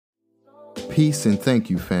Peace and thank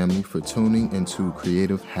you, family, for tuning into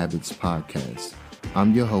Creative Habits Podcast.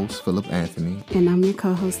 I'm your host, Philip Anthony. And I'm your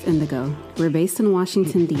co-host, Indigo. We're based in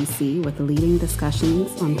Washington, D.C. with leading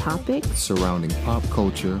discussions on topics surrounding pop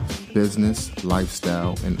culture, business,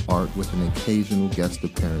 lifestyle, and art with an occasional guest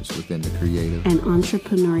appearance within the creative and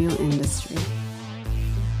entrepreneurial industry.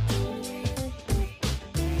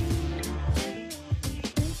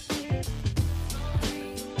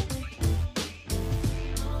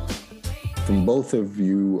 From both of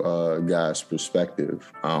you guys'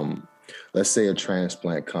 perspective, let's say a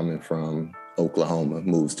transplant coming from Oklahoma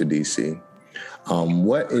moves to DC.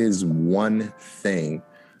 What is one thing?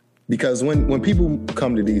 Because when people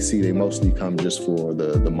come to DC, they mostly come just for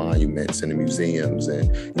the monuments and the museums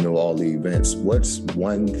and all the events. What's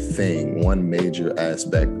one thing, one major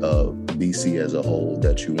aspect of DC as a whole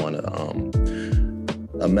that you want to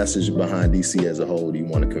a message behind DC as a whole you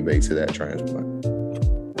want to convey to that transplant?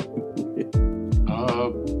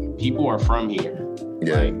 People are from here.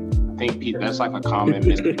 Yeah. Like, I think that's like a common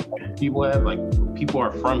misconception people have. Like, people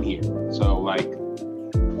are from here. So, like,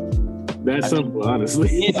 that's simple,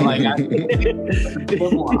 honestly. Yeah, like, I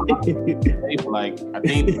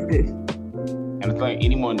think, and it's like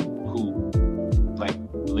anyone who like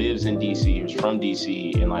lives in DC or is from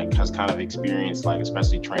DC and like has kind of experienced like,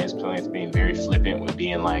 especially transplants, being very flippant with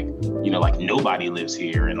being like, like nobody lives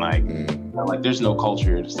here and like, like there's no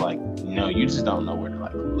culture. It's like, no, you just don't know where to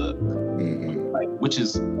like look. Like, which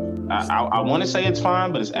is, I want to say it's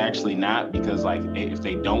fine, but it's actually not, because like if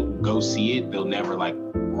they don't go see it, they'll never like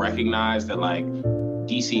recognize that like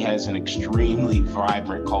DC has an extremely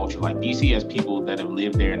vibrant culture. Like DC has people that have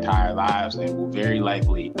lived their entire lives and will very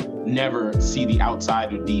likely never see the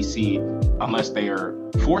outside of DC unless they are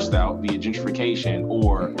forced out via gentrification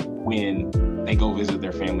or when they go visit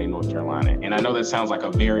their family in North Carolina. And I know that sounds like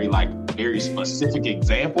a very specific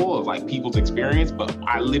example of like people's experience, but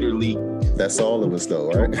I literally... That's all of us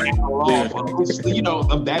though, right?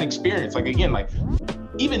 Of that experience. Like, again, like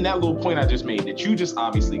even that little point I just made that you just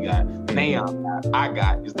obviously got, Nayion, I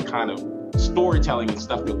got, is the kind of storytelling and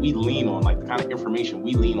stuff that we lean on, like the kind of information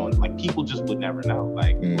we lean on, like people just would never know.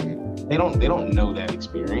 Like they don't know that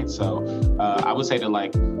experience. So I would say that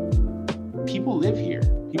like people live here.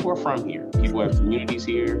 People are from here. People have communities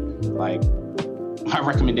here. Like, my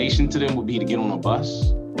recommendation to them would be to get on a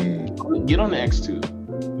bus, get on the X2,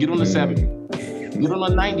 get on the 70, get on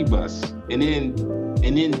a 90 bus, and then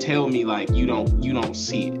tell me like you don't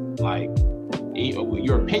see it. Like,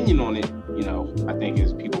 your opinion on it, I think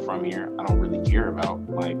is people from here, I don't really care about.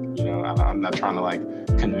 Like, I'm not trying to like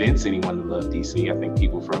convince anyone to love DC. I think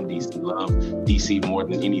people from DC love DC more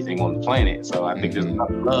than anything on the planet. So I think there's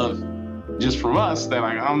enough love just from us that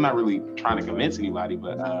like I'm not really trying to convince anybody,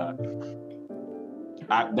 but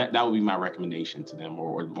that would be my recommendation to them,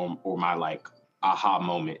 or my like aha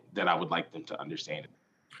moment that I would like them to understand it.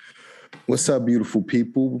 What's up, beautiful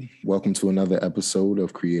people? Welcome to another episode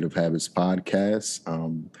of Creative Habits Podcast.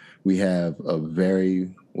 We have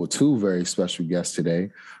two very special guests today.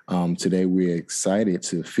 Today, we're excited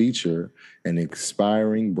to feature an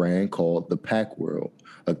inspiring brand called The Pack World,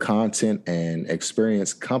 a content and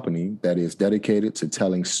experience company that is dedicated to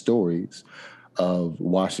telling stories of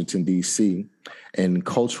Washington, D.C. in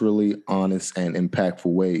culturally honest and impactful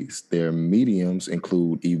ways. Their mediums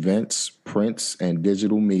include events, prints, and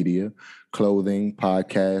digital media, clothing,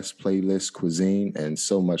 podcasts, playlists, cuisine, and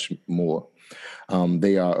so much more.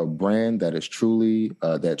 They are a brand that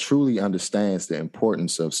truly understands the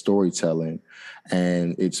importance of storytelling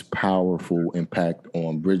and its powerful impact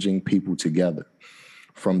on bridging people together.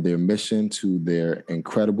 From their mission to their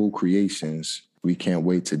incredible creations, we can't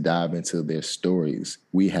wait to dive into their stories.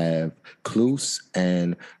 We have Kluse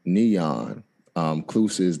and Nayion.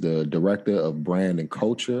 Kluse is the director of brand and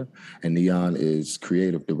culture, and Nayion is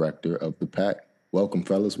creative director of the Pack. Welcome,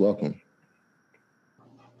 fellas. Welcome.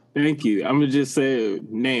 Thank you. I'm gonna just say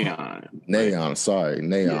Nayion. Nayion. Yeah, sorry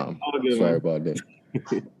about that.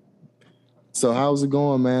 So, how's it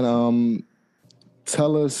going, man?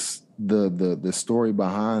 Tell us the story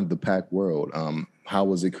behind the Pack World. How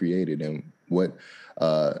was it created, and what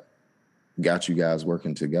got you guys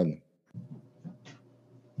working together?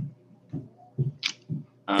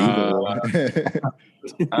 Well,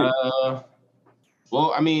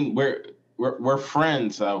 I mean, we're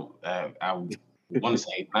friends. I want to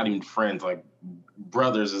say not even friends, like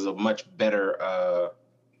brothers is a much better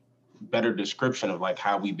description of like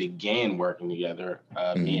how we began working together.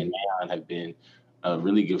 Me and Nayion have been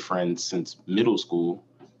really good friends since middle school,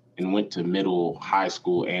 and went to middle, high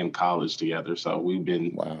school, and college together. So we've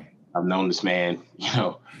been, I've known this man,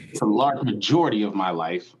 for the large majority of my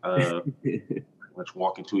life. much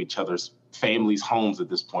walk into each other's families' homes at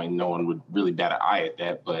this point. No one would really bat an eye at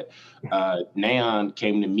that. But Nayion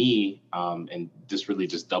came to me, and this really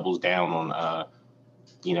just doubles down on,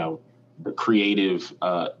 the creative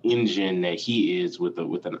engine that he is with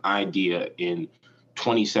an idea in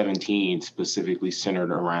 2017, specifically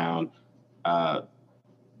centered around. I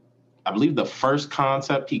believe the first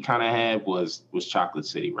concept he kind of had was Chocolate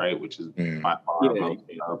City, right? Which is by far our most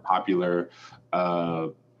popular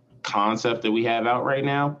concept that we have out right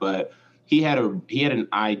now. But he had an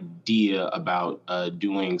idea about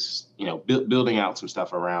doing, building out some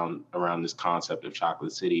stuff around this concept of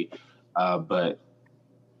Chocolate City. But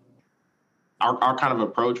our kind of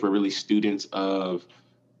approach, we're really students of,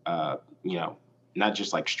 not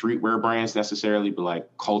just like streetwear brands necessarily, but like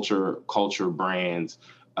culture brands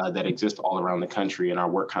that exist all around the country. And our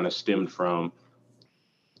work kind of stemmed from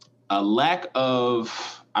a lack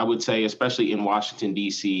of, I would say, especially in Washington,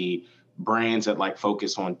 D.C., brands that like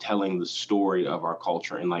focus on telling the story of our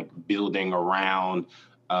culture and like building around,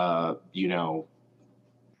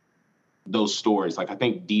 those stories. Like I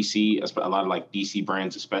think DC, a lot of like DC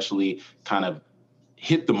brands especially kind of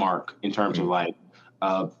hit the mark in terms of like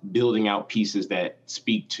building out pieces that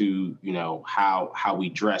speak to, how we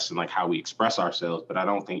dress and like how we express ourselves. But I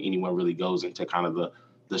don't think anyone really goes into kind of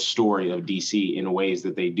the story of DC in ways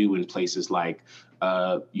that they do in places like,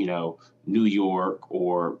 New York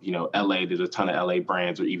or, LA. There's a ton of LA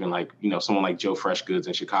brands, or even like, someone like Joe Fresh Goods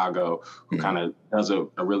in Chicago, who kind of does a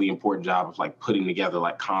really important job of like putting together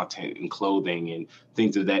like content and clothing and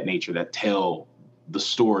things of that nature that tell the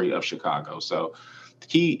story of Chicago. So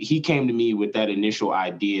he came to me with that initial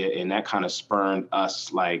idea, and that kind of spurred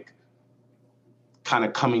us like kind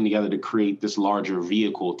of coming together to create this larger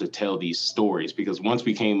vehicle to tell these stories. Because once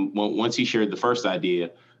he shared the first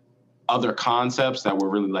idea, other concepts that were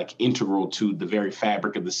really like integral to the very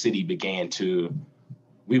fabric of the city began to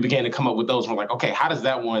come up with those. And we're like, okay, how does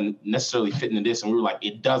that one necessarily fit into this? And we were like,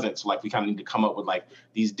 it doesn't. So like we kind of need to come up with like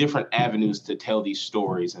these different avenues to tell these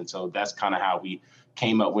stories. And so that's kind of how we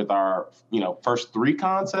came up with our, first three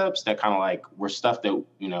concepts that kind of like were stuff that,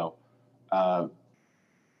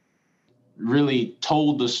 really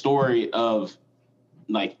told the story of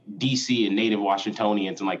like DC and native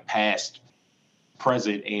Washingtonians and like past,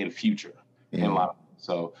 present, and future. And a lot of,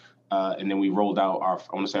 so, and then we rolled out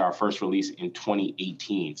our first release in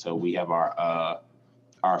 2018. So we have our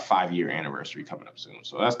 5-year anniversary coming up soon.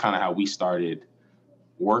 So that's kind of how we started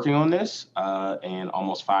working on this. And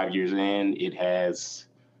almost 5 years in, it has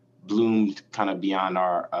bloomed kind of beyond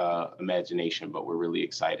our imagination, but we're really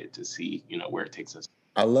excited to see, where it takes us.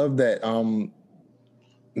 I love that.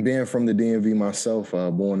 Being from the DMV myself,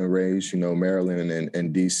 born and raised, Maryland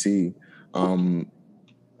and DC,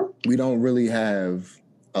 we don't really have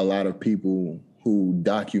a lot of people who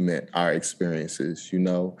document our experiences,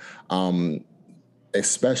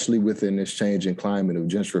 especially within this changing climate of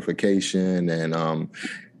gentrification and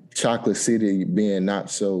Chocolate City being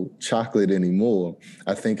not so chocolate anymore.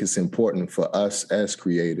 I think it's important for us as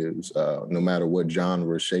creatives, no matter what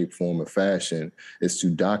genre, shape, form, or fashion, is to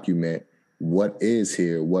document what is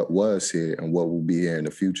here, what was here, and what will be here in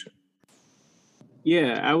the future.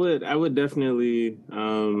 Yeah, I would definitely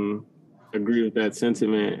agree with that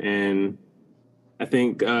sentiment. And I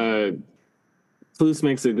think Kluse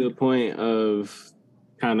makes a good point of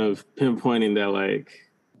kind of pinpointing that, like,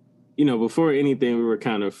 before anything, we were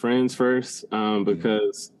kind of friends first,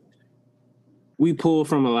 because we pull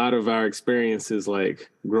from a lot of our experiences, like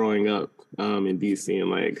growing up in DC and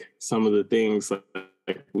like some of the things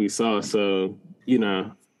like we saw. So, if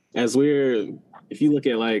you look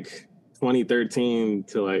at like 2013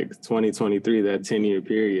 to like 2023, that 10-year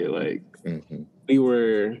period, like we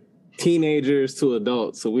were teenagers to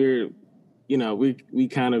adults. So we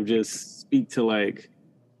kind of just speak to like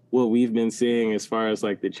what we've been seeing as far as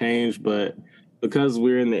like the change, but because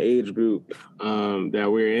we're in the age group that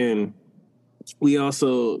we're in, we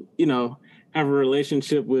also, have a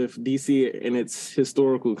relationship with DC in its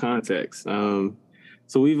historical context. So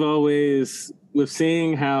we've always, with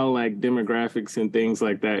seeing how like demographics and things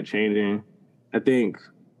like that changing, I think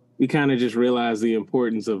we kind of just realized the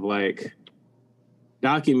importance of like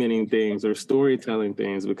documenting things or storytelling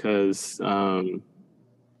things, because,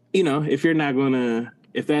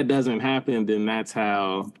 if that doesn't happen, then that's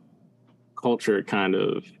how culture kind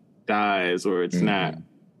of dies, or it's not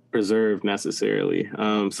preserved necessarily.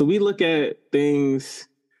 So we look at things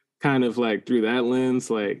kind of like through that lens.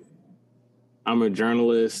 Like, I'm a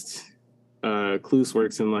journalist. Kluse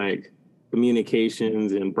works in like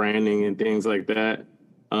communications and branding and things like that.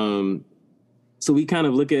 So we kind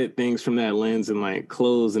of look at things from that lens, and like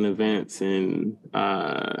clothes and events and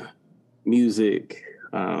music,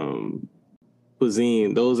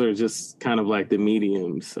 cuisine. Those are just kind of like the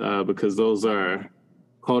mediums because those are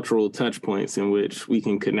cultural touch points in which we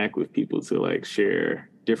can connect with people to like share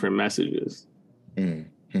different messages.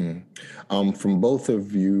 From both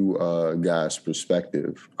of you guys'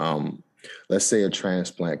 perspective, let's say a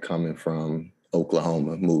transplant coming from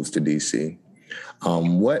Oklahoma moves to DC.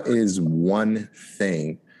 What is one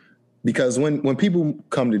thing? Because when people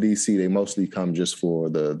come to DC, they mostly come just for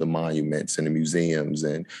the monuments and the museums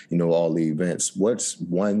and, all the events. What's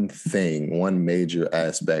one thing, one major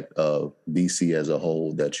aspect of DC as a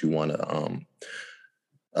whole that you want to,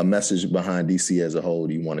 a message behind DC as a whole,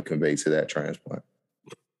 do you want to convey to that transplant?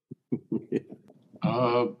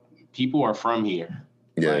 People are from here.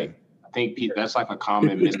 Yeah. Like, I think that's like a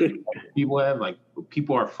common mystery people have. Like,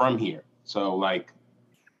 people are from here. So, like,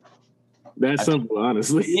 that's simple,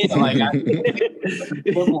 honestly. Yeah, like, I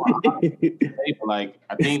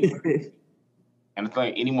think, and I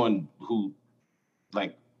think anyone who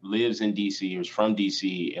like lives in DC or is from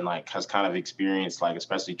DC and like has kind of experienced like,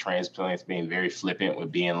 especially transplants being very flippant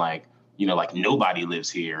with being like, like nobody lives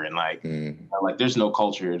here and like, like there's no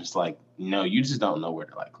culture. It's like, no, you just don't know where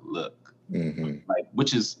to like look, like,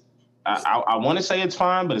 which is, I want to say it's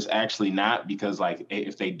fine, but it's actually not, because like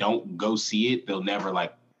if they don't go see it, they'll never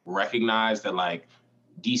like recognize that like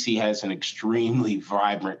DC has an extremely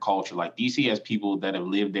vibrant culture. Like DC has people that have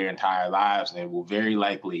lived their entire lives and will very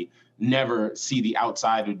likely never see the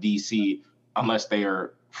outside of DC unless they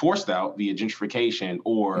are forced out via gentrification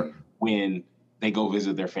or when they go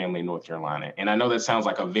visit their family in North Carolina. And I know that sounds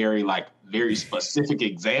like a very specific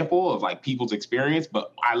example of like people's experience,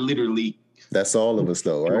 but I literally, that's all of us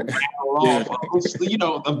though, right?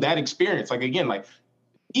 Of that experience. Like, again, like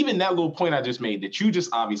even that little point I just made that you just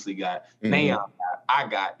obviously got, Nayion got, I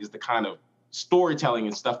got, is the kind of storytelling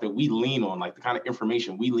and stuff that we lean on, like the kind of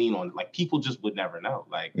information we lean on, like people just would never know.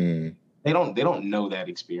 Like they don't know that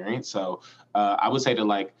experience. So I would say that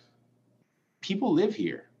like people live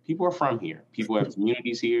here. People are from here. People have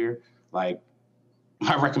communities here. Like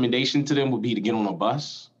my recommendation to them would be to get on a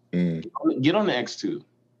bus, get on the X2,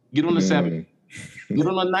 get on the 7, get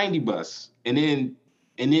on a 90 bus, and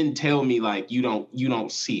then tell me like you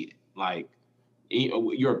don't see it. Like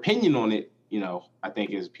your opinion on it, I think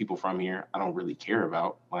is people from here I don't really care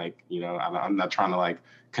about. Like, I'm not trying to like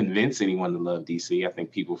convince anyone to love DC. I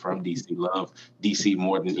think people from DC love DC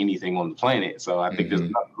more than anything on the planet. So I think there's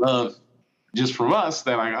enough love just from us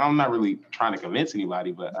that like I'm not really trying to convince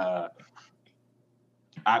anybody, but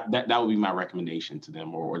that would be my recommendation to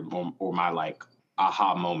them, or my like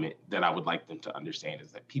aha moment that I would like them to understand,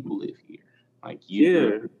 is that people live here. Like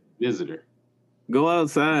you're a visitor. Go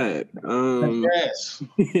outside. Yes.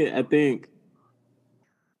 I think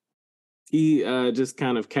he just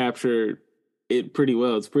kind of captured it pretty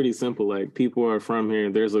well. It's pretty simple. Like people are from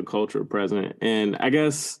here. There's a culture present. And I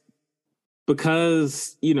guess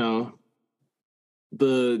because,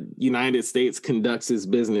 the United States conducts its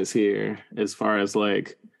business here as far as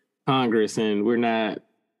like Congress, and we're not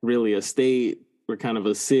really a state. We're kind of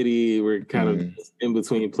a city. We're kind of in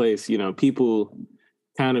between place. People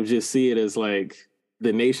kind of just see it as like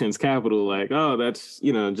the nation's capital. Like, oh, that's,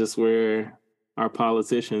 just where our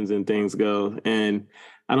politicians and things go. And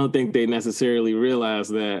I don't think they necessarily realize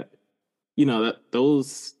that,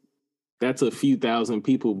 that's a few thousand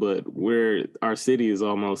people, but our city is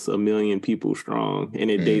almost 1 million people strong,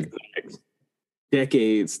 and it dates back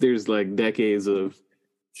decades. There's like decades of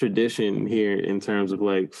tradition here in terms of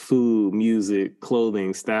like food, music,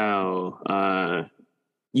 clothing, style,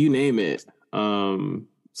 you name it.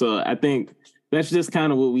 So I think that's just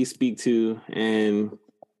kind of what we speak to, and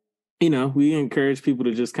we encourage people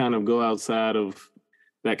to just kind of go outside of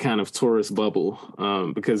that kind of tourist bubble,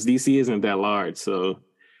 because DC isn't that large, so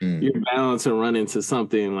you're bound to run into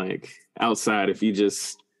something like outside if you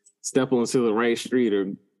just step onto the right street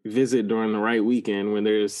or visit during the right weekend when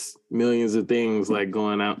there's millions of things like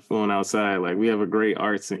going outside. Like we have a great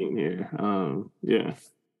art scene here.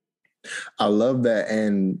 I love that.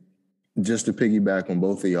 And just to piggyback on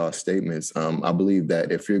both of y'all's statements, I believe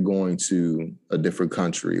that if you're going to a different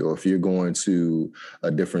country or if you're going to a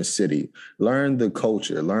different city, learn the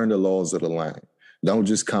culture, learn the laws of the land. Don't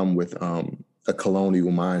just come with a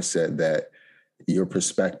colonial mindset that your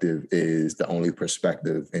perspective is the only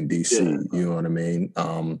perspective in DC. Yeah. You know what I mean?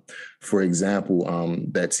 For example,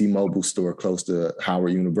 that T-Mobile store close to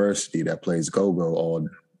Howard University that plays go-go all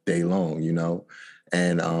day long,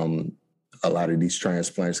 and a lot of these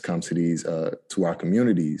transplants come to these to our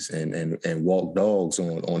communities and walk dogs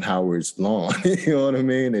on Howard's lawn. You know what I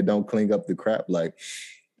mean? They don't clean up the crap. Like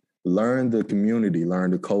learn the community,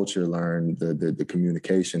 learn the culture, learn the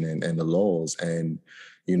communication and the laws, and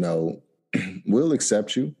we'll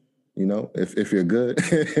accept you. If you're good,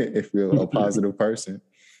 if you're a positive person.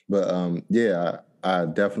 But yeah, I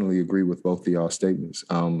definitely agree with both of y'all statements.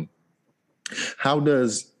 How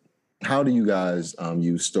do you guys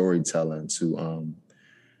use storytelling to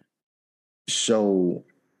show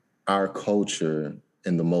our culture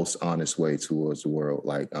in the most honest way towards the world,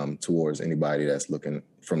 like towards anybody that's looking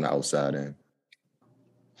from the outside in?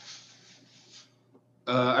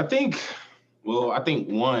 I think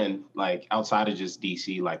one, like outside of just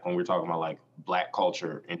DC, like when we're talking about like Black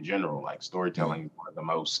culture in general, like storytelling is one of the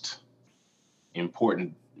most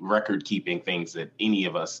important record keeping things that any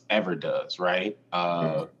of us ever does, right?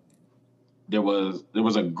 There was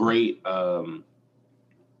a great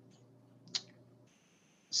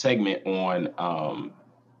segment on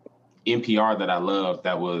NPR that I loved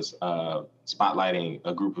that was spotlighting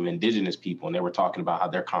a group of indigenous people, and they were talking about how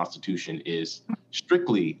their constitution is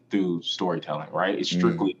strictly through storytelling, right? It's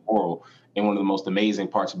strictly oral. And one of the most amazing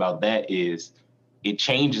parts about that is it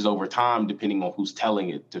changes over time depending on who's telling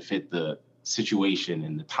it to fit the situation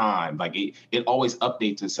and the time. Like it always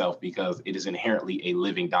updates itself because it is inherently a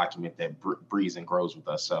living document that breathes and grows with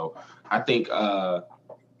us. So I think I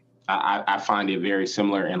find it very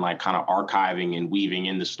similar in like kind of archiving and weaving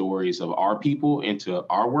in the stories of our people into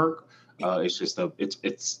our work.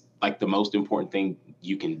 It's like the most important thing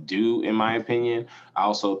you can do, in my opinion. I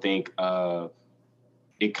also think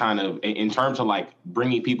it kind of, in terms of like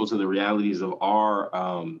bringing people to the realities of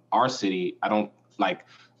our city, I don't like,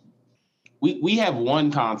 we have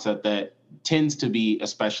one concept that tends to be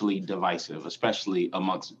especially divisive, especially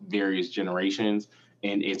amongst various generations.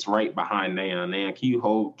 And it's right behind Nayion. Nayion, can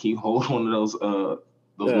you hold one of those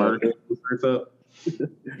murder shirts up?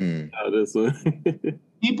 This one.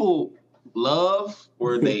 People love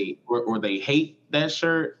or they hate that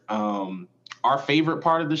shirt. Our favorite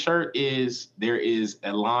part of the shirt is there is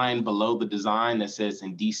a line below the design that says,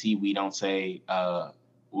 "In DC, we don't say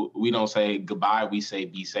goodbye, we say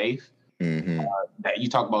be safe." That you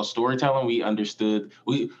talk about storytelling, we understood.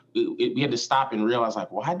 We had to stop and realize,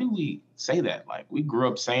 like, why do we say that? Like, we grew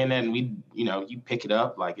up saying that, and you pick it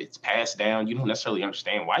up, like it's passed down. You don't necessarily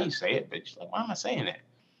understand why you say it, but you're like, why am I saying that?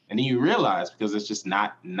 And then you realize because it's just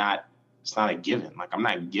not it's not a given. Like, I'm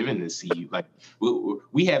not giving this to you. Like,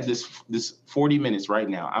 we have this 40 minutes right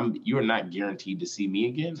now. You're not guaranteed to see me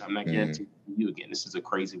again. I'm not guaranteed to see you again. This is a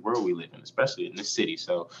crazy world we live in, especially in this city.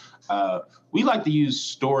 So we like to use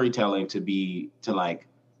storytelling to like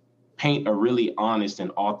paint a really honest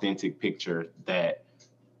and authentic picture that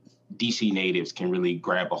DC natives can really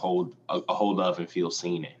grab a hold of and feel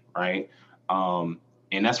seen in, right? And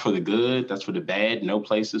that's for the good, that's for the bad. No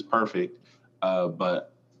place is perfect, but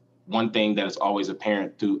one thing that is always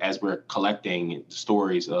apparent as we're collecting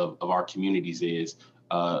stories of our communities is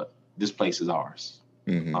this place is ours.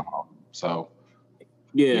 So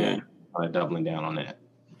yeah, kind of doubling down on that.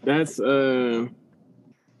 That's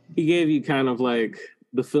he gave you kind of like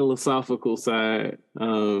the philosophical side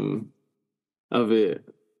of it.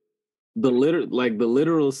 The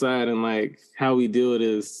literal side and like how we do it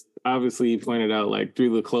is obviously he pointed out like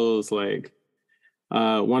through the clothes, like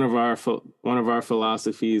one of our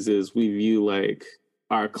philosophies is we view like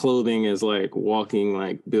our clothing as like walking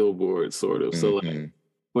like billboards, sort of. So like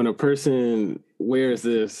when a person wears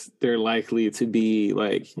this, they're likely to be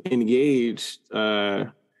like engaged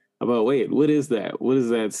about, wait, what is that? What does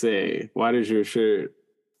that say? Why does your shirt?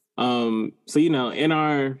 So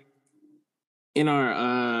in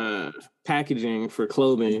our packaging for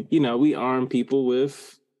clothing, we arm people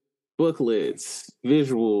with booklets,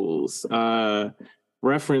 visuals,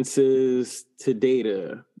 references to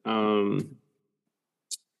data,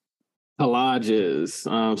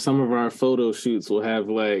 collages. Some of our photo shoots will have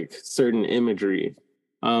like certain imagery.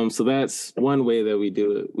 So that's one way that we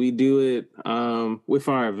do it. We do it with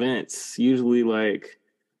our events. Usually like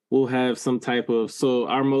we'll have some type of, so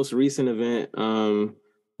our most recent event,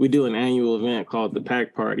 we do an annual event called the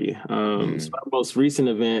Pack Party. So our most recent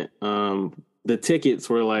event, the tickets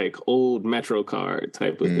were like old Metro card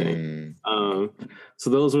type of thing. So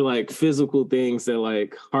those were like physical things that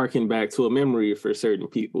like harken back to a memory for certain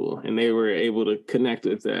people, and they were able to connect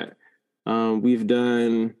with that. We've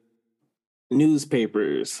done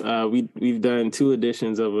newspapers. We've done 2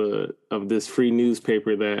 editions of this free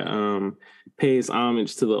newspaper that pays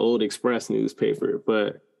homage to the old Express newspaper,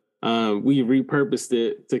 but we repurposed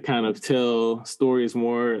it to kind of tell stories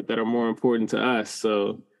that are more important to us.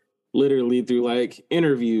 So literally through like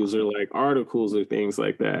interviews or like articles or things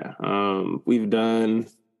like that. We've done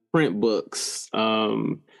print books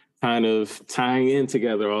kind of tying in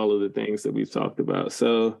together all of the things that we've talked about.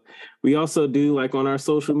 So we also do, like, on our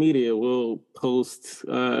social media, we'll post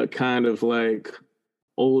kind of like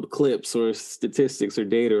old clips or statistics or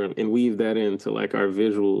data and weave that into like our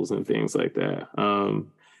visuals and things like that.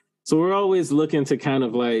 So we're always looking to kind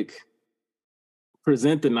of like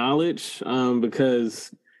present the knowledge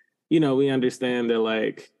because, you know, we understand that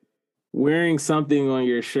like wearing something on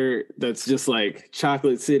your shirt that's just like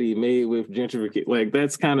Chocolate City made with gentrification, like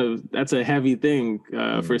that's a heavy thing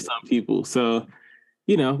for some people. So,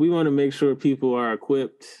 you know, we want to make sure people are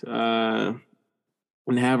equipped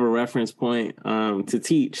and have a reference point to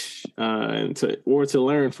teach and to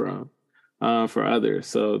learn from for others.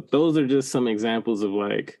 So those are just some examples of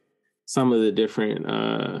like some of the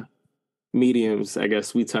different mediums, I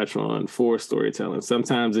guess, we touch on for storytelling.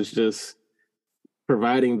 Sometimes it's just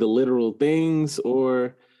providing the literal things,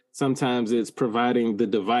 or sometimes it's providing the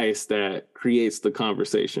device that creates the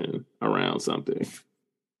conversation around something.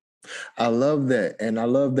 I love that. And I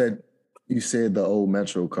love that you said the old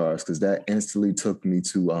Metro cars, because that instantly took me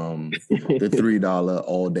to the $3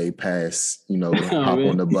 all day pass, you know, hop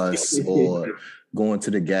on the bus, or going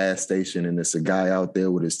to the gas station and there's a guy out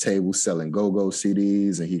there with his table selling go-go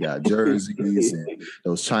CDs, and he got jerseys and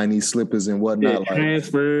those Chinese slippers and whatnot. Yeah,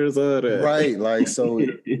 transfers, all that. Right. Like, so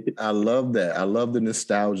I love that. I love the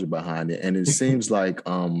nostalgia behind it. And it seems like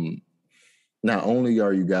not only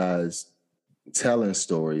are you guys telling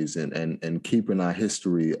stories and keeping our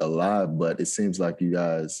history alive, but it seems like you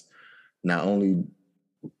guys not only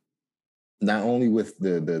with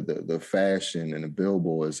the fashion and the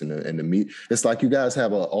billboards and the media, it's like you guys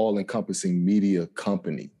have an all-encompassing media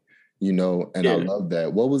company, you know, and I love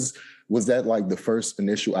that. What was that like the first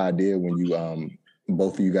initial idea when you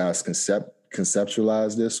both of you guys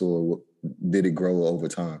conceptualized this, or did it grow over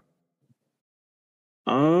time?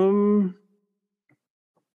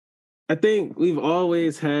 I think we've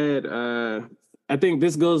always had I think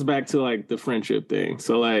this goes back to like the friendship thing.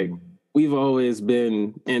 So like we've always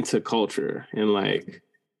been into culture, and like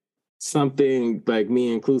something like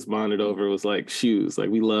me and Kluse bonded over was like shoes. Like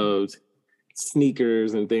we loved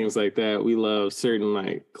sneakers and things like that. We loved certain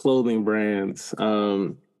like clothing brands.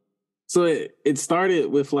 So it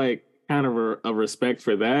started with like kind of a respect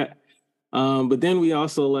for that. But then we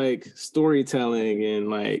also like storytelling, and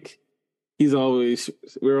like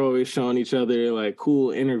we're always showing each other like cool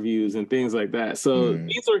interviews and things like that. So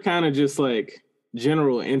these were kind of just like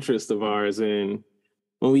general interests of ours. And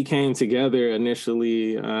when we came together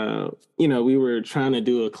initially, you know, we were trying to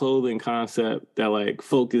do a clothing concept that like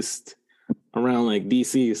focused around like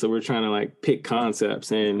DC. So we're trying to like pick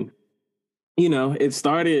concepts, and, you know, it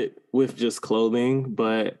started with just clothing,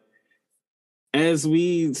 but as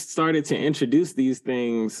we started to introduce these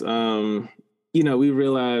things, you know, we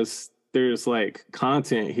realized there's like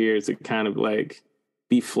content here to kind of like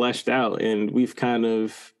be fleshed out, and we've kind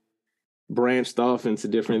of branched off into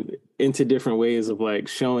different ways of like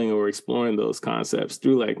showing or exploring those concepts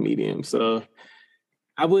through like medium. So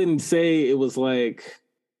I wouldn't say it was like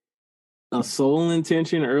a sole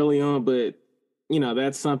intention early on, but, you know,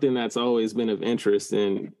 that's something that's always been of interest,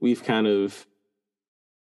 and we've kind of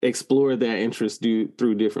explored that interest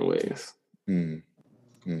through different ways. Yeah,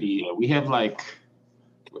 we have like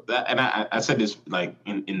that, and I said this like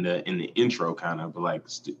in the intro kind of, but like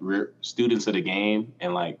we're students of the game,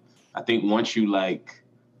 and like I think once you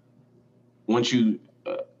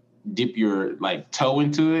dip your like toe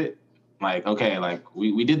into it, like, okay, like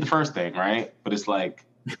we did the first thing, right? But it's like,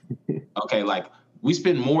 okay, like we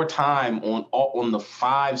spend more time on the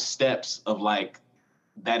 5 steps of like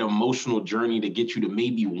that emotional journey to get you to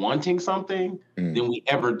maybe wanting something than we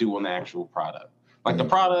ever do on the actual product. Like the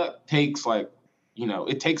product takes like, you know,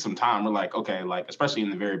 it takes some time. We're like, okay, like, especially in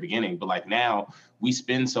the very beginning, but like now we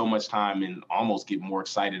spend so much time and almost get more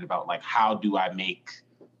excited about like, how do we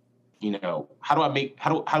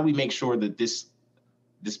make sure that this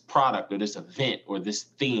product or this event or this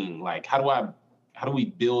thing, like, how do we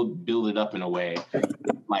build it up in a way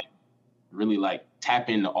like really like tap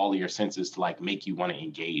into all of your senses to like make you want to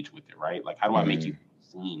engage with it, right? Like, how do I make you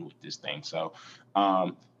seen with this thing? So,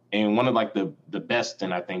 and one of like the best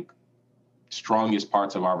and I think strongest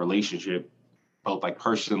parts of our relationship, both like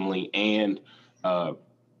personally and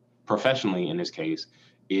professionally in this case,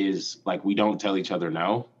 is like we don't tell each other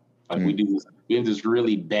no. Like we have this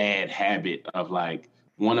really bad habit of like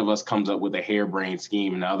one of us comes up with a harebrained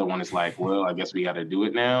scheme and the other one is like, well, I guess we got to do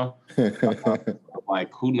it now.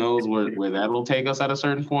 Like, who knows where that'll take us at a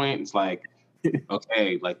certain point. It's like,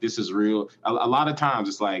 okay, like this is real. A lot of times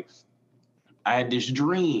it's like, I had this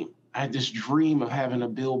dream I had this dream of having a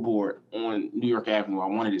billboard on New York Avenue. I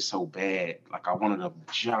wanted it so bad. Like, I wanted a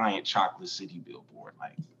giant Chocolate City billboard.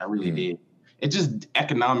 Like, I really did. It just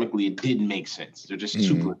economically, it didn't make sense. They're just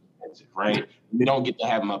super expensive, right? We don't get to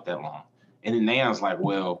have them up that long. And then Nayon's like,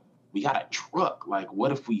 well, we got a truck. Like,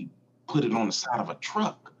 what if we put it on the side of a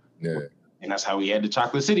truck? Yeah. And that's how we had the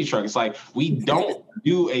Chocolate City truck. It's like, we don't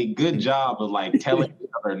do a good job of like telling each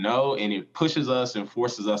other no, and it pushes us and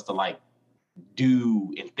forces us to like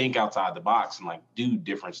do and think outside the box and like do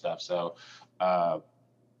different stuff. So yeah,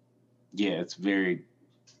 it's very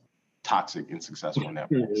toxic and successful in that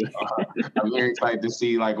way. So, I'm very excited to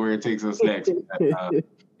see like where it takes us next.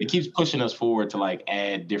 It keeps pushing us forward to like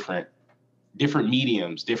add different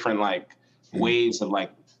mediums, different like ways of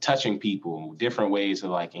like touching people, different ways of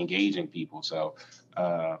like engaging people. So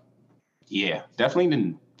yeah, definitely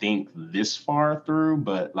didn't think this far through,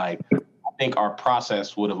 but like I think our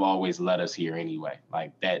process would have always led us here anyway.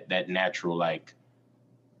 Like that natural, like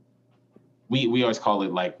we always call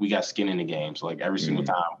it like we got skin in the game. So like every single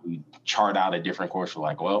time we chart out a different course, we're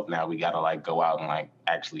like, well, now we gotta like go out and like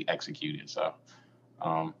actually execute it. So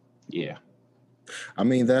yeah. I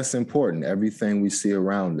mean, that's important. Everything we see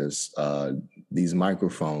around us, these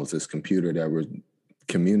microphones, this computer that we're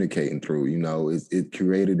communicating through, you know, it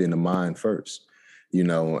created in the mind first, you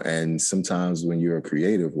know, and sometimes when you're a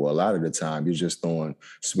creative, well, a lot of the time you're just throwing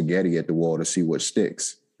spaghetti at the wall to see what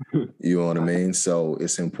sticks. You know what I mean? So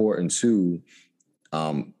it's important to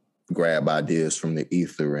grab ideas from the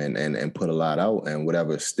ether and put a lot out, and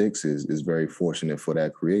whatever sticks is very fortunate for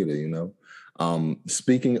that creator, you know?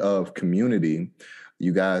 Speaking of community,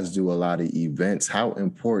 you guys do a lot of events. How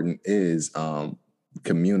important is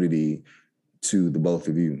community to the both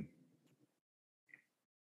of you?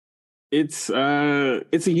 It's a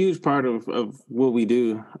huge part of what we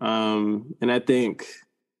do. And I think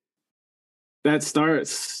that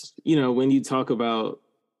starts, you know, when you talk about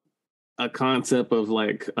a concept of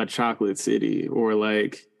like a chocolate city, or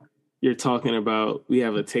like you're talking about, we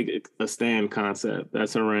have a take a stand concept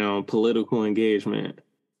that's around political engagement.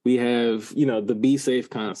 We have, you know, the be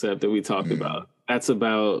safe concept that we talked about. That's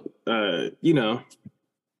about, you know,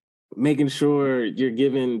 making sure you're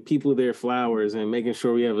giving people their flowers and making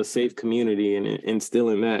sure we have a safe community and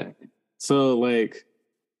instilling that. So like,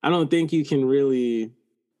 I don't think you can really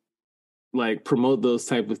like promote those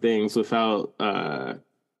type of things without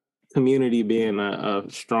community being a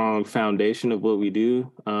strong foundation of what we do.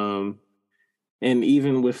 And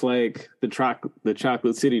even with like the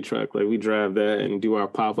Chocolate City truck, like we drive that and do our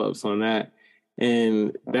pop-ups on that.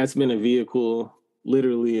 And that's been a vehicle,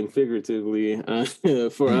 literally and figuratively,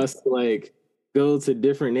 for us to like go to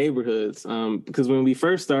different neighborhoods. Because when we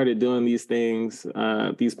first started doing these things,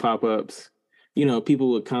 these pop-ups, you know,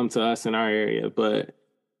 people would come to us in our area, but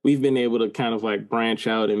we've been able to kind of like branch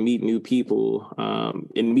out and meet new people,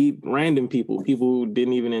 and meet random people who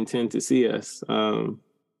didn't even intend to see us.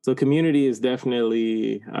 So community is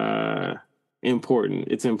definitely important.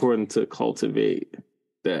 It's important to cultivate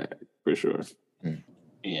that for sure.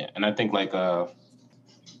 Yeah, and I think like the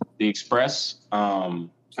Express, yeah,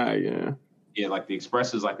 like the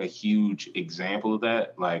Express is like a huge example of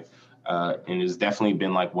that. Like, and it's definitely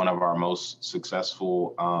been like one of our most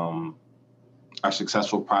successful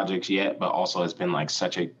projects yet, but also it's been like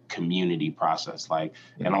such a community process. Like,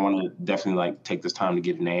 and I want to definitely like take this time to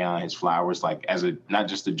give Nayion his flowers, like as a, not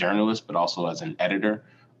just a journalist, but also as an editor,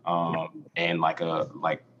 and like a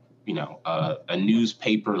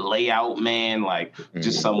newspaper layout man, like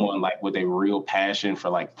just someone like with a real passion for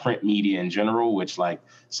like print media in general, which like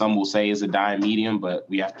some will say is a dying medium, but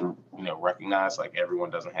we have to, you know, recognize like everyone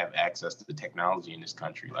doesn't have access to the technology in this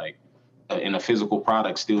country. Like, and a physical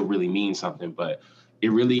product still really means something, but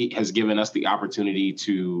it really has given us the opportunity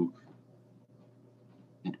to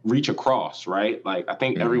reach across, right? Like, I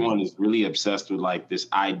think everyone is really obsessed with like this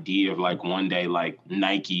idea of like one day, like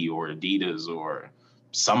Nike or Adidas or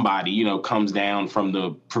somebody, you know, comes down from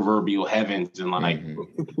the proverbial heavens and like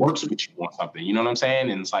works with you on something, you know what I'm saying?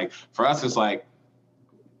 And it's like, for us, it's like,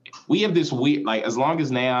 we have this weird, like, as long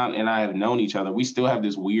as Nayion and I have known each other, we still have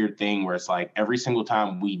this weird thing where it's like every single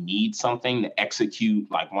time we need something to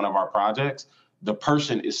execute like one of our projects, the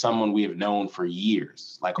person is someone we have known for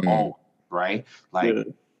years, like all, right? Like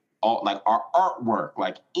all, like our artwork,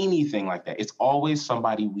 like anything like that. It's always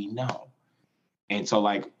somebody we know. And so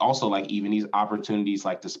like, also like even these opportunities,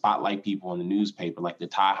 like to spotlight people in the newspaper, like the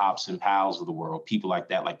Ty Hops and Pals of the world, people like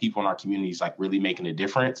that, like people in our communities, like really making a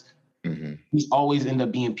difference. These always end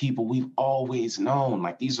up being people we've always known.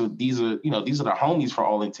 Like these are you know, these are the homies for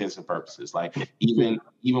all intents and purposes. Like even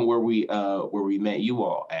where we met you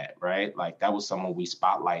all at, right? Like that was someone we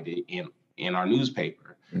spotlighted in in our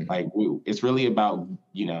newspaper. Like it's really about,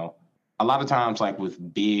 you know, a lot of times like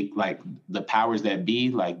with big, like the powers that be,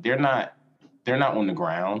 like they're not on the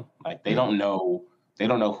ground. Like they don't know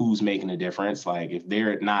who's making a difference. Like if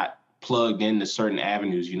they're not plugged into certain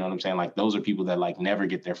avenues, you know what I'm saying? Like those are people that like never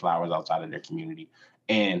get their flowers outside of their community.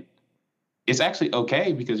 And it's actually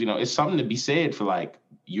okay because, you know, it's something to be said for like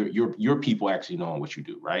your people actually knowing what you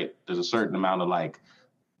do, right? There's a certain amount of like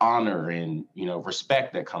honor and, you know,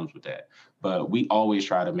 respect that comes with that. But we always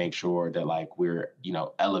try to make sure that like we're, you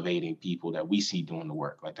know, elevating people that we see doing the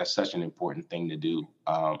work. Like that's such an important thing to do.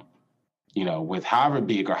 You know, with however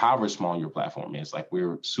big or however small your platform is, like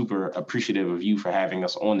we're super appreciative of you for having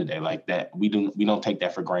us on today. Like that, we don't take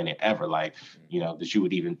that for granted ever. Like, you know, that you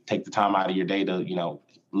would even take the time out of your day to, you know,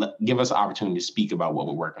 give us an opportunity to speak about what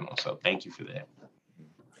we're working on. So thank you for that.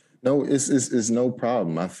 No, it's no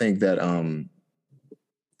problem. I think that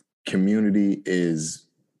community is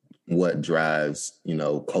what drives, you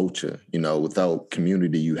know, culture. You know, without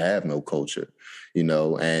community, you have no culture. You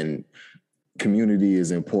know, and community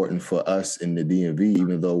is important for us in the DMV,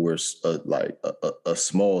 even though we're a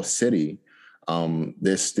small city. How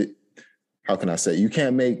can I say? You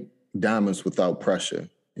can't make diamonds without pressure.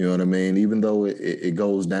 You know what I mean? Even though it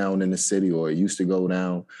goes down in the city, or it used to go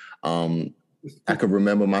down. I could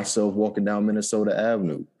remember myself walking down Minnesota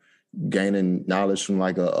Avenue, gaining knowledge from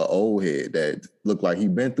like a old head that looked like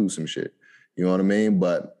he'd been through some shit. You know what I mean?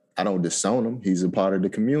 But I don't disown him. He's a part of the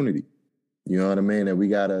community. You know what I mean? And we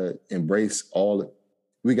gotta embrace all of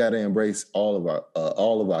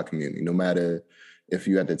our community, no matter if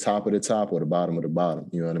you're at the top of the top or the bottom of the bottom.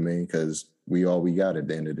 You know what I mean? Because we all we got at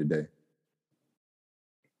the end of the day.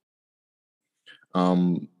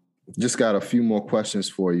 Just got a few more questions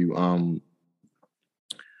for you.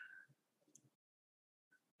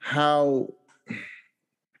 How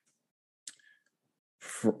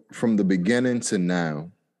from the beginning to now,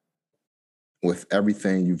 with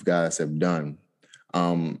everything you guys have done,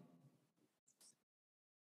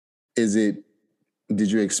 did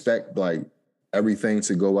you expect like everything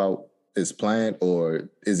to go out as planned, or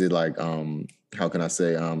is it like, how can I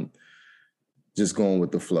say, just going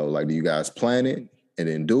with the flow? Like, do you guys plan it and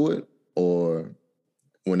then do it, or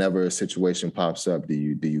whenever a situation pops up, do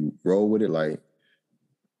you roll with it? Like,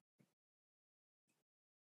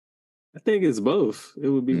 I think it's both. It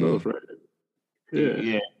would be both, right?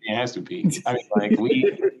 Yeah, it has to be. I mean, like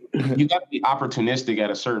you got to be opportunistic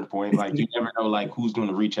at a certain point. Like you never know, like who's going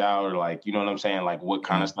to reach out, or like, you know what I'm saying, like what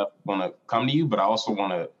kind of stuff is going to come to you. But I also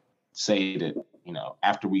want to say that, you know,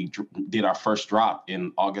 after we did our first drop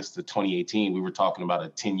in August of 2018, we were talking about a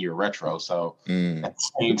 10-year retro. So at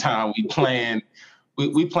the same time, we plan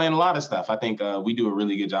a lot of stuff. I think we do a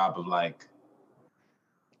really good job of like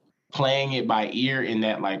playing it by ear, in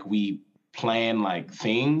that like we plan like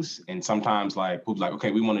things, and sometimes like we'll be like,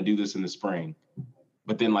 okay, we want to do this in the spring,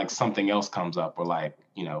 but then like something else comes up, or like,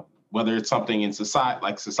 you know, whether it's something in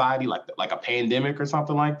society like a pandemic or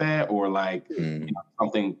something like that, or like you know,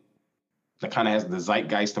 something that kind of has the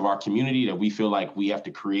zeitgeist of our community that we feel like we have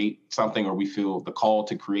to create something, or we feel the call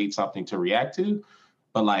to create something to react to.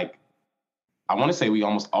 But like, I want to say we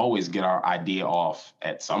almost always get our idea off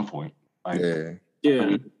at some point. Like,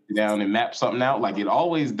 yeah. Down and map something out. Like it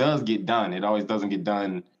always does get done. It always doesn't get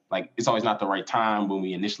done. Like it's always not the right time when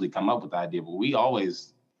we initially come up with the idea, but we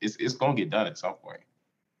always, it's gonna get done at some point.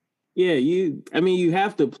 Yeah, you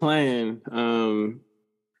have to plan. And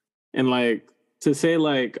like to say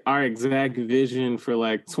like our exact vision for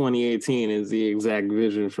like 2018 is the exact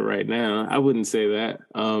vision for right now, I wouldn't say that.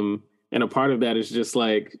 And a part of that is just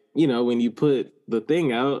like, you know, when you put the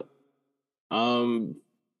thing out,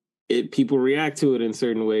 people react to it in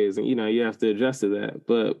certain ways, and, you know, you have to adjust to that.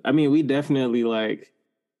 But I mean, we definitely like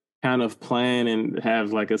kind of plan and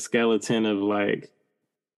have like a skeleton of like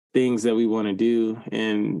things that we want to do.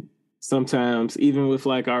 And sometimes even with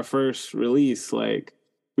like our first release, like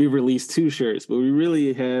we released 2 shirts, but we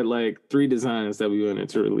really had like 3 designs that we wanted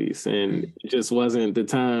to release, and it just wasn't the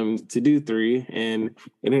time to do 3. And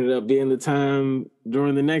it ended up being the time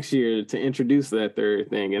during the next year to introduce that 3rd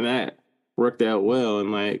thing. And that worked out well.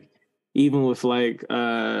 And like, even with like,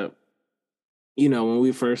 you know, when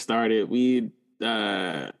we first started,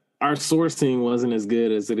 our sourcing wasn't as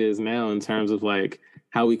good as it is now in terms of like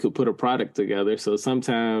how we could put a product together. So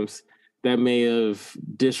sometimes that may have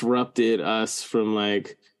disrupted us from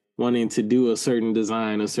like wanting to do a certain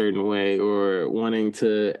design a certain way, or wanting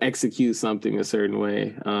to execute something a certain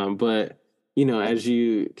way. But, you know, as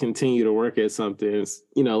you continue to work at something,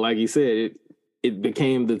 you know, like you said, it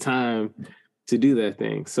became the time to do that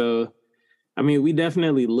thing. So, I mean, we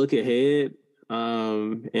definitely look ahead,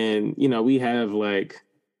 and, you know, we have like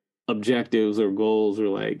objectives or goals or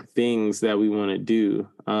like things that we want to do.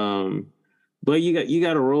 But you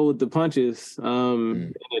got to roll with the punches,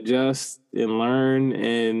 and adjust and learn.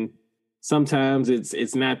 And sometimes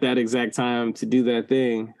it's not that exact time to do that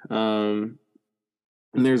thing. And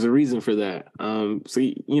there's a reason for that. So,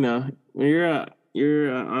 you know, when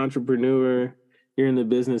you're an entrepreneur, you're in the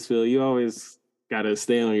business field, you always got to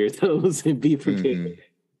stay on your toes and be prepared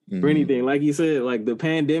for anything. Like you said, like the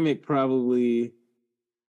pandemic probably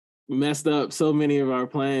messed up so many of our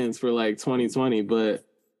plans for like 2020, but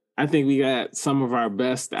I think we got some of our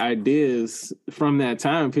best ideas from that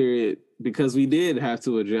time period because we did have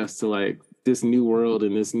to adjust to like this new world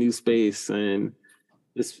and this new space and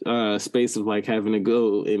this space of like having to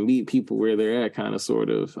go and meet people where they're at, kind of, sort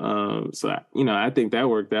of. So, you know, I think that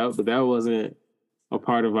worked out, but that wasn't a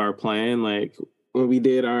part of our plan. Like when we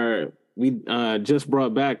did we just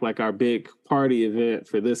brought back like our big party event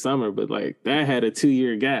for this summer, but like that had a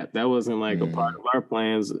 2-year gap. That wasn't like a part of our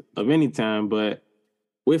plans of any time. But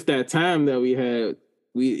with that time that we had,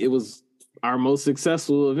 it was our most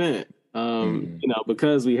successful event. You know,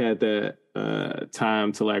 because we had that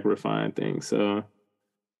time to like refine things. So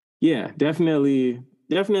yeah, definitely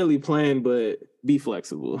plan, but be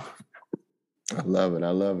flexible. I love it.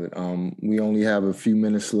 We only have a few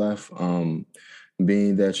minutes left.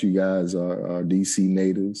 Being that you guys are DC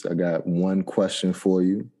natives, I got one question for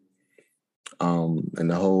you. And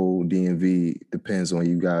the whole DMV depends on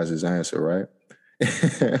you guys' answer, right?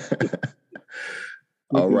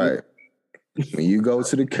 All right. When you go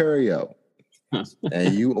to the carryout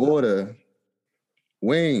and you order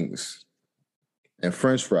wings and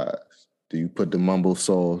French fries, do you put the mumbo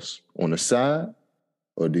sauce on the side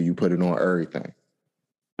or do you put it on everything?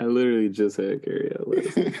 I literally just had carryout.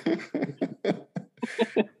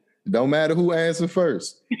 Don't matter who answered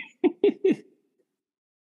first.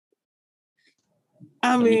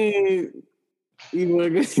 I mean, you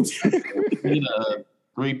want need a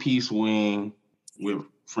 3-piece wing with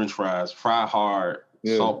French fries, fry hard,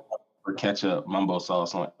 salt, pepper, ketchup, mumbo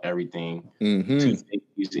sauce on everything. 2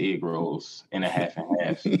 piece egg rolls and a half and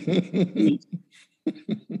half.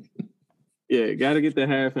 Yeah, gotta get the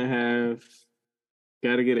half and half.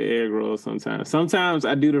 Gotta get an egg roll sometimes. Sometimes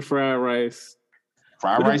I do the fried rice.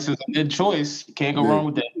 Fried rice is a good choice. You can't go wrong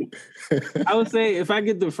with that. I would say if I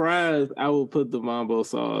get the fries, I will put the mambo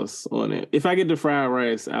sauce on it. If I get the fried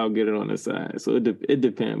rice, I'll get it on the side. So it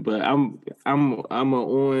depends. But I'm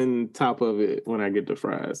on top of it when I get the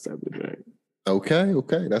fries type of thing. Okay.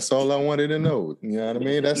 That's all I wanted to know. You know what I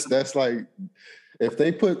mean? That's like if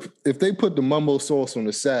they put the mumbo sauce on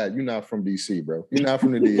the side, you're not from DC, bro. You're not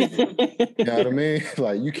from the DMV. You know what I mean?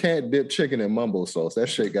 Like you can't dip chicken in mumbo sauce. That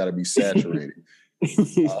shit got to be saturated.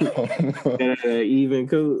 Even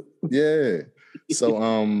cool. Yeah. So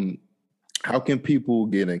how can people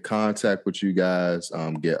get in contact with you guys,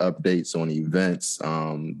 get updates on events,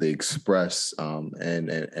 the Express,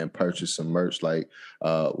 and purchase some merch? Like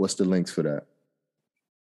what's the links for that?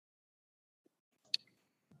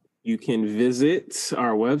 You can visit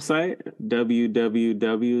our website,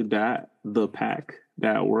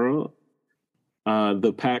 www.thepack.world.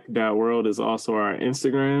 Thepack.world is also our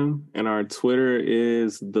Instagram, and our Twitter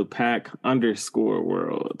is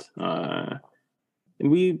thepack_world.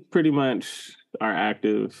 And we pretty much are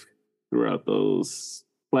active throughout those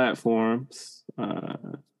platforms.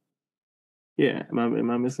 Yeah,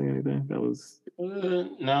 am I missing anything? That was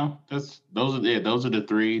no. Those are the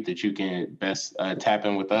 3 that you can best tap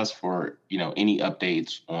in with us for, you know, any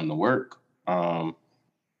updates on the work.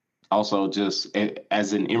 Also, just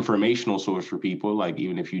as an informational source for people, like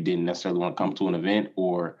even if you didn't necessarily want to come to an event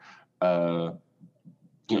or, you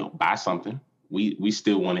know, buy something, we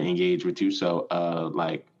still want to engage with you. So,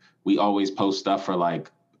 like we always post stuff for like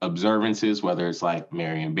observances, whether it's like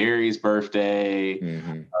Marion Barry's birthday,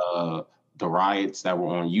 the riots that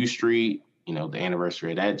were on U Street, you know, the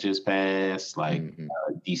anniversary of that just passed, like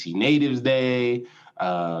DC Natives Day.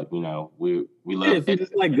 You know, we love if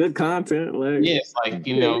it's like good content. Like it's like,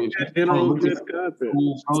 you know, if you general look at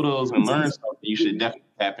cool photos and learn something, you should definitely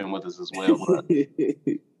tap in with us as well.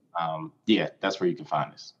 Yeah, that's where you can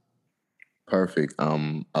find us. Perfect.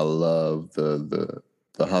 I love the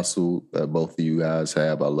hustle that both of you guys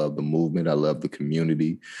have. I love the movement. I love the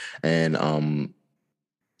community, and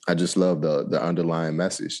I just love the underlying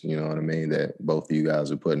message. You know what I mean? That both of you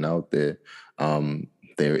guys are putting out there.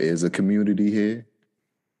 There is a community here.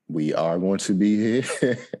 We are going to be here,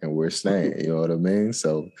 and we're staying. You know what I mean?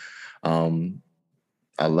 So,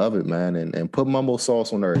 I love it, man. And put mumbo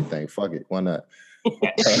sauce on everything. Fuck it. Why not?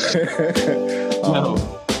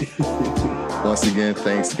 Once again,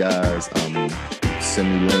 thanks, guys. send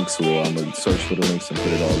me links, or I'm gonna search for the links and put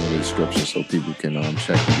it all in the description so people can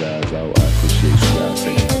check you guys out. I appreciate you guys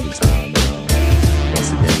taking the time. And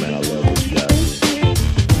once again, man, I love what you guys do.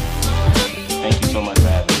 Thank you so much for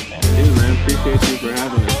having me, man. Yeah, man. Appreciate you for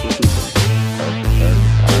having us. Perfect.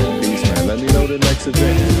 All right, peace, man. Let me know the next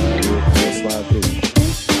event, and we'll slide through.